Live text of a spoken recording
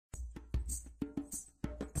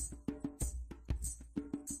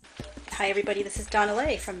Hi everybody, this is Donna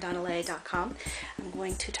Lay from DonnaLay.com. I'm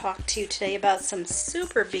going to talk to you today about some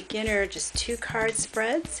super beginner, just 2-card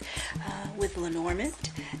spreads with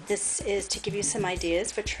Lenormand. This is to give you some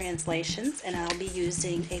ideas for translations, and I'll be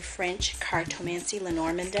using a French cartomancy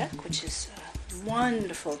Lenormand deck, which is a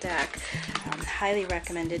wonderful deck. Highly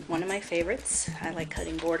recommended, one of my favorites. I like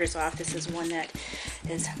cutting borders off. This is one that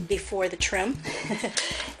is before the trim.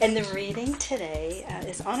 And the reading today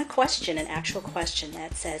is on a question, an actual question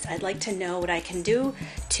that says, I'd like to know what I can do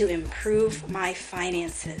to improve my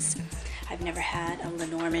finances. I've never had a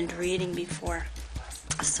Lenormand reading before.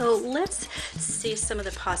 So let's see some of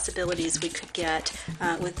the possibilities we could get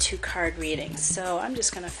with 2-card readings. So I'm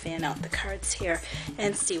just going to fan out the cards here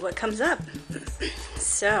and see what comes up.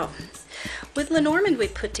 So with Lenormand, we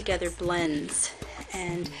put together blends,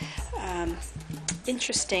 and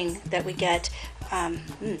interesting that we get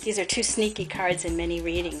these are 2 sneaky cards in many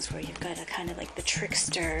readings, where you've got a kind of like the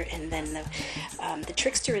trickster, and then the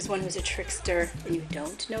trickster is one who's a trickster and you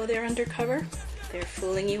don't know they're undercover. They're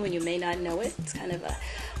fooling you and you may not know it. It's kind of a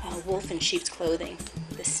wolf in sheep's clothing.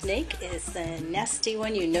 The snake is the nasty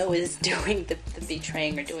one you know is doing the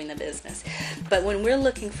betraying or doing the business. But when we're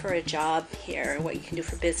looking for a job here, what you can do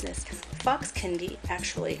for business, fox can be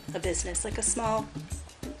actually a business, like a small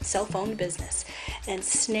cell-phone business. And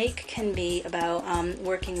snake can be about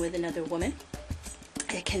working with another woman.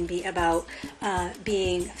 It can be about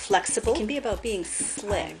being flexible. It can be about being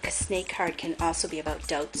slick. A snake card can also be about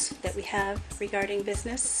doubts that we have regarding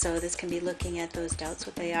business. So this can be looking at those doubts,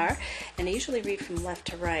 what they are. And I usually read from left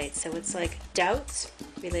to right. So it's like doubts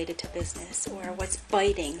related to business, or what's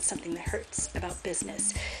biting, something that hurts about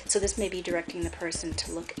business. So this may be directing the person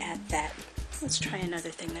to look at that. Let's try another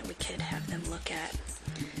thing that we could have them look at.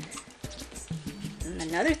 And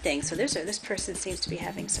another thing, so this person seems to be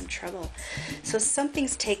having some trouble. So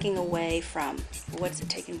something's taking away from, what's it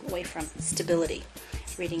taking away from? Stability.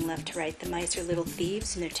 Reading left to right, the mice are little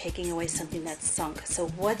thieves and they're taking away something that's sunk. So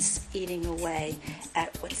what's eating away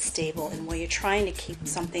at what's stable, and where you're trying to keep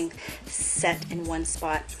something set in one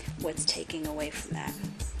spot, what's taking away from that?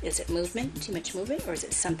 Is it movement, too much movement, or is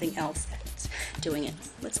it something else that's doing it?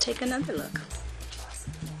 Let's take another look.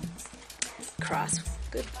 Cross,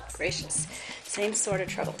 good gracious. Same sort of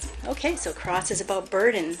troubles. Okay, so cross is about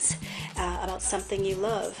burdens, about something you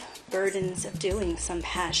love, burdens of doing, some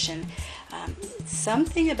passion.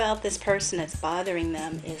 Something about this person that's bothering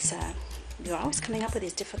them is, you're always coming up with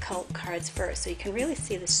these difficult cards first, so you can really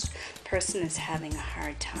see this person is having a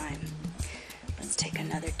hard time. Let's take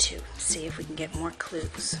another 2, see if we can get more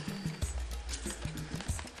clues.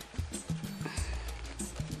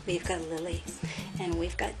 We've got lily, and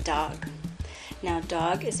we've got dog. Now,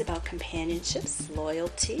 dog is about companionships,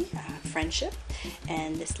 loyalty, friendship.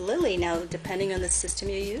 And this lily, now, depending on the system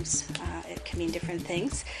you use, it can mean different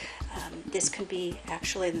things. This could be,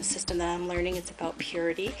 actually, in the system that I'm learning, it's about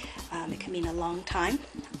purity. It can mean a long time.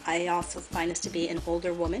 I also find this to be an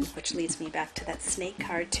older woman, which leads me back to that snake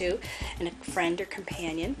card, too, and a friend or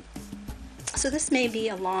companion. So this may be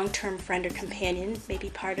a long-term friend or companion, maybe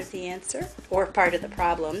part of the answer or part of the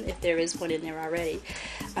problem, if there is one in there already.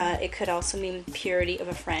 It could also mean purity of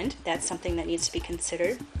a friend. That's something that needs to be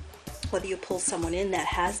considered. Whether you pull someone in that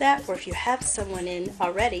has that, or if you have someone in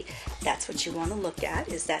already, that's what you want to look at.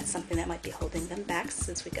 Is that something that might be holding them back,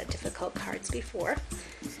 since we got difficult cards before?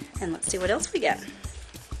 And let's see what else we get.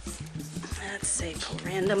 Let's say pull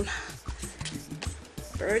random.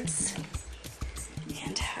 Birds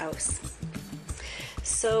and house.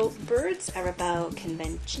 So birds are about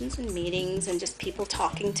conventions and meetings and just people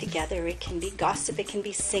talking together. It can be gossip, it can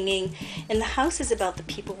be singing. And the house is about the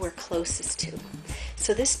people we're closest to.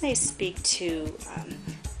 So this may speak to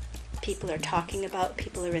people are talking about,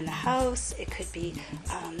 people are in the house. It could be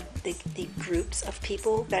the groups of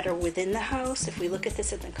people that are within the house. If we look at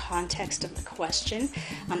this in the context of the question,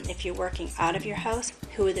 if you're working out of your house,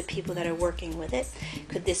 who are the people that are working with it?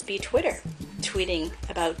 Could this be Twitter, tweeting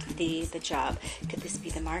about the job? Could this be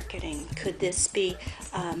the marketing? Could this be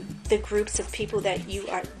the groups of people that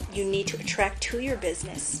you need to attract to your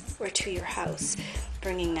business or to your house,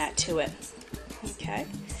 bringing that to it? Okay.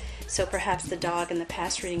 So perhaps the dog in the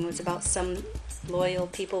past reading was about some loyal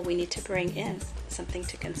people we need to bring in, something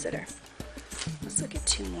to consider. Let's look at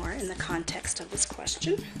 2 more in the context of this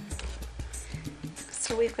question.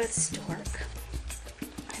 So we've got stork,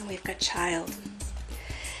 and we've got child.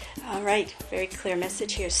 All right, very clear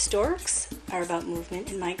message here. Storks are about movement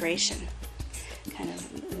and migration, kind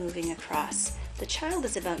of moving across. The child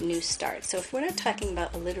is about new start. So if we're not talking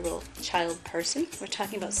about a literal child person, we're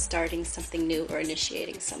talking about starting something new or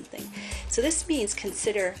initiating something. So this means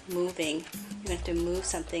consider moving. You have to move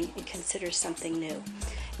something and consider something new.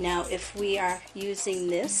 Now, if we are using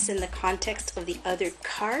this in the context of the other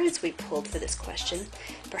cards we pulled for this question,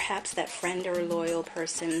 perhaps that friend or loyal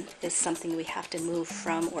person is something we have to move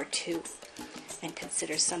from or to and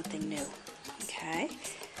consider something new. Okay?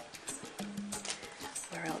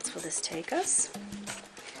 Where else will this take us?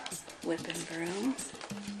 Whip and broom.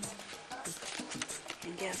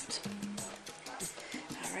 And gift.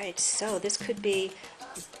 All right, so this could be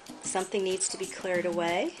something needs to be cleared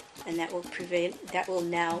away, and that will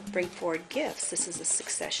now bring forward gifts. This is a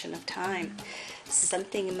succession of time.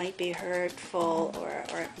 Something might be hurtful or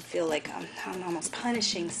feel like I'm almost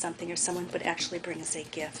punishing something or someone, but actually brings a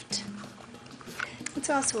gift. It's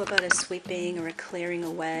also about a sweeping or a clearing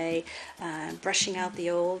away, brushing out the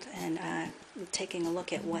old and taking a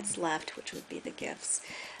look at what's left, which would be the gifts.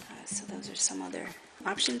 So those are some other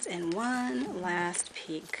options. And one last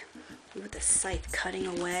peek. With the scythe cutting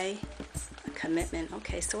away, a commitment.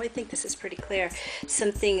 Okay, so I think this is pretty clear.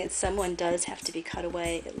 Something that someone does have to be cut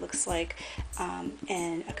away, it looks like,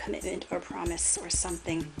 and a commitment or promise or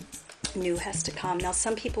something new has to come. Now,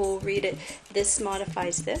 some people will read it, this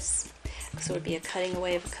modifies this, so it would be a cutting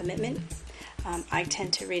away of a commitment. I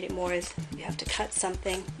tend to read it more as you have to cut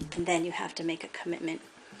something, and then you have to make a commitment.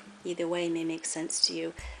 Either way may make sense to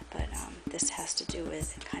you, but this has to do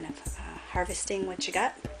with kind of harvesting what you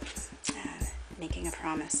got, making a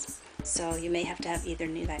promise. So you may have to have either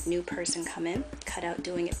that new person come in, cut out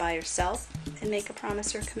doing it by yourself and make a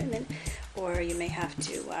promise or a commitment, or you may have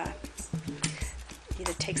to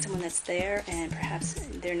either take someone that's there and perhaps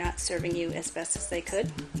they're not serving you as best as they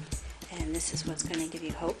could, and this is what's going to give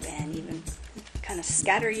you hope and even kind of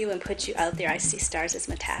scatter you and put you out there. I see stars as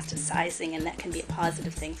metastasizing, and that can be a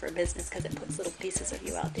positive thing for a business because it puts little pieces of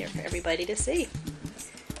you out there for everybody to see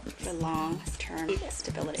for long-term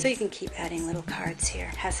stability. So you can keep adding little cards here.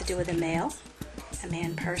 It has to do with a male, a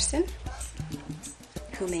man person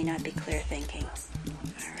who may not be clear thinking.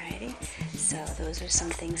 Alrighty, so those are some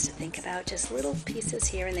things to think about, just little pieces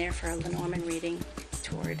here and there for a Lenormand reading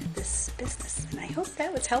toward this business. And I hope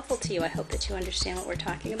that was helpful to you. I hope that you understand what we're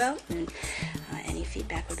talking about, and any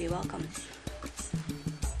feedback would be welcome.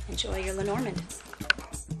 Enjoy your Lenormand.